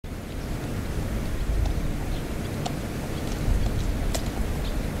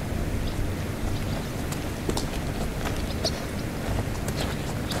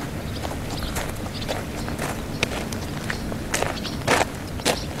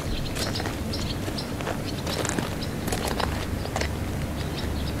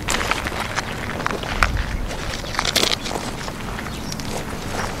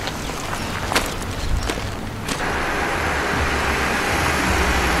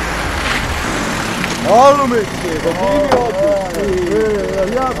Alumici, da ti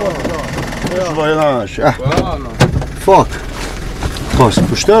Švajnaš, Fuck. Kaj si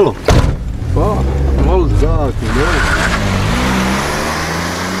poštelo? Pa, malo zaki, ne?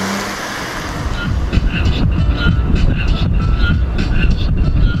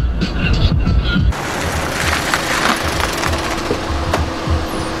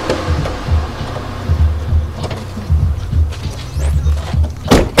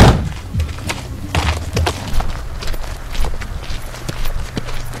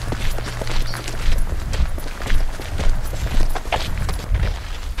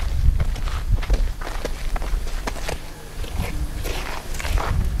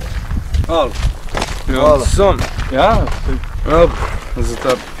 Hvala. Sam. Ja? Za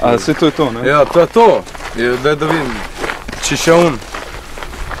tebe. A vse to je to, ne? Ja, to je to. Daj da vidim, če še on.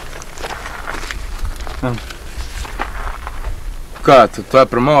 Kaj je to? To je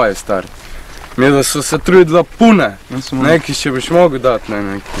premalo je, star. Mi da so se trudila pune. Neki še biš mogel dati, ne,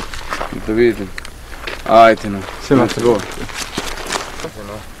 neki. Da vidim. Ajde, no. Vse ima tako.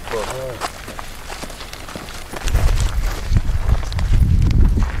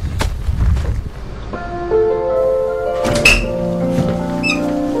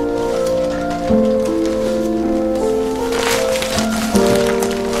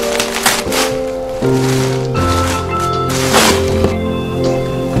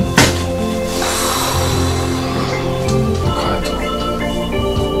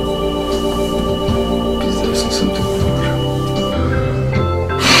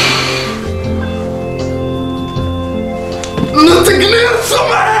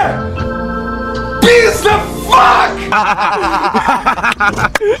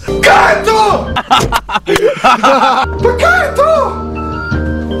 Kaj je to? Pa kaj je to?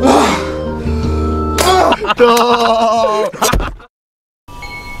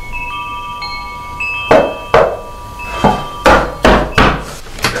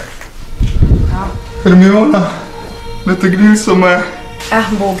 Hermiona, nategnili so me.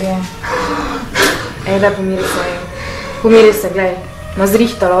 Boge. Ej, daj pomiri se. Pomiri se, glej.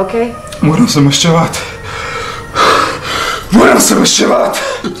 Nazrihtala, okej? Moram se maščevati. Moram se maščevati.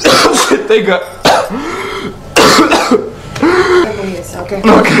 Vse tega. Pomiri se, okej?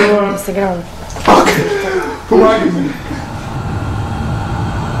 Moram se grem. Okej. Pomagaj mi.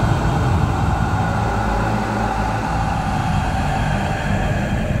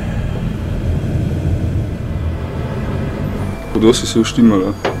 Kdo si se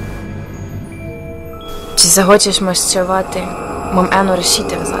uštimala? Če se hočeš maščevati, imam eno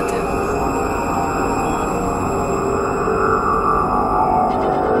rešitev zate.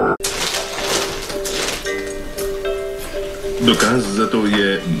 Dokaz za to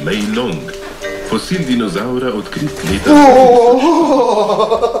je Mejlong, fosil dinozaura odkrit leta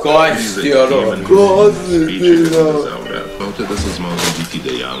 2000. Kaj si dialog? Dinozaura. Pravite, da so zmogli biti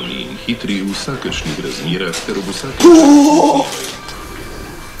dejavni in hitri v vsakršnih razmerah ter ob vsakršnih.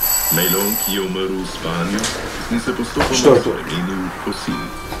 Mejlong je umrl v spanju in se postopoma spremenil v fosil.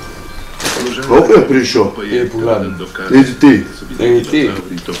 Kako je prišel? Idi ti. Idi ti.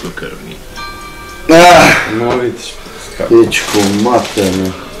 Toplokrvni. No, vidiš. Dečko,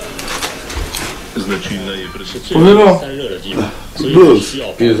 materno. Značilna je predvsem. Pomimo? Blues.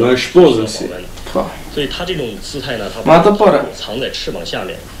 Je znaš poza si. Mata para.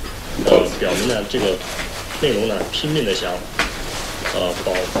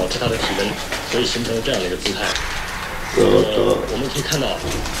 保持它的体温，所以形成了这样的一个姿态。我们可以看到，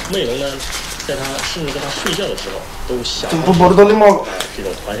魅龙呢，甚至在它睡觉的时候，都想这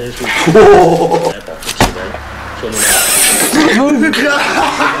种团身术来保持体温，说明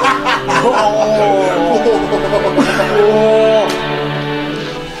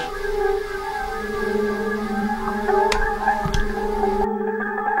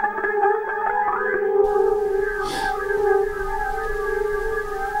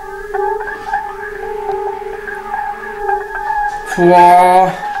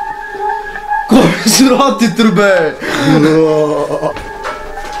Wow, come srotti trube!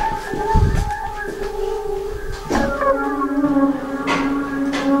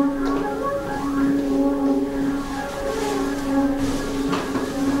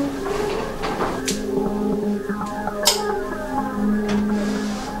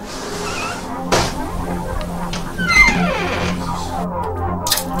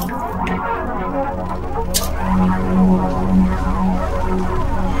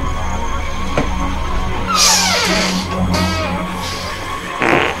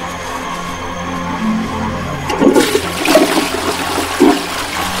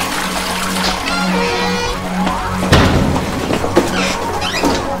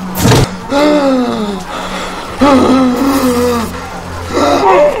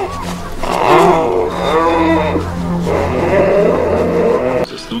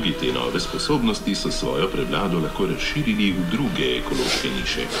 so svojo prevlado lahko razširili v druge ekološke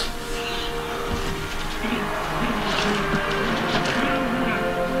niše.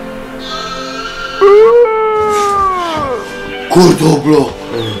 Kaj je to bilo?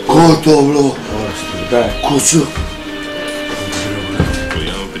 Kaj je to bilo? Kaj so?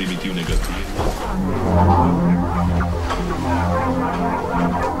 Pojav primitivnega tijela.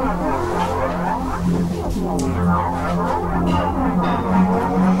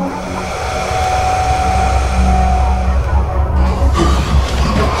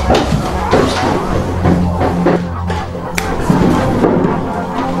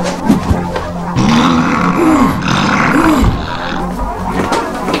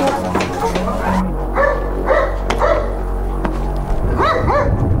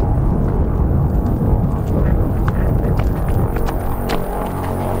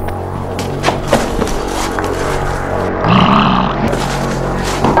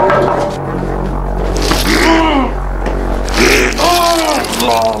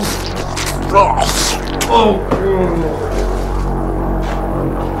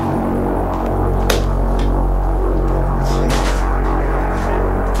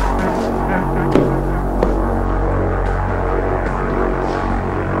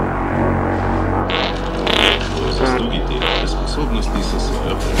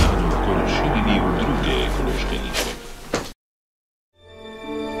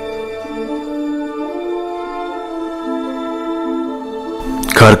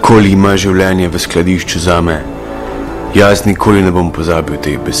 Karkoli ima življenje v skladišču zame, jaz nikoli ne bom pozabil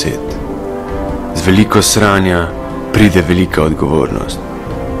teh besed. Z veliko sranja pride velika odgovornost.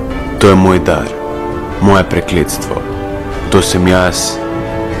 To je moj dar, moje prekletstvo. To sem jaz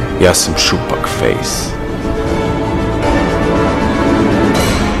sem Schupakface.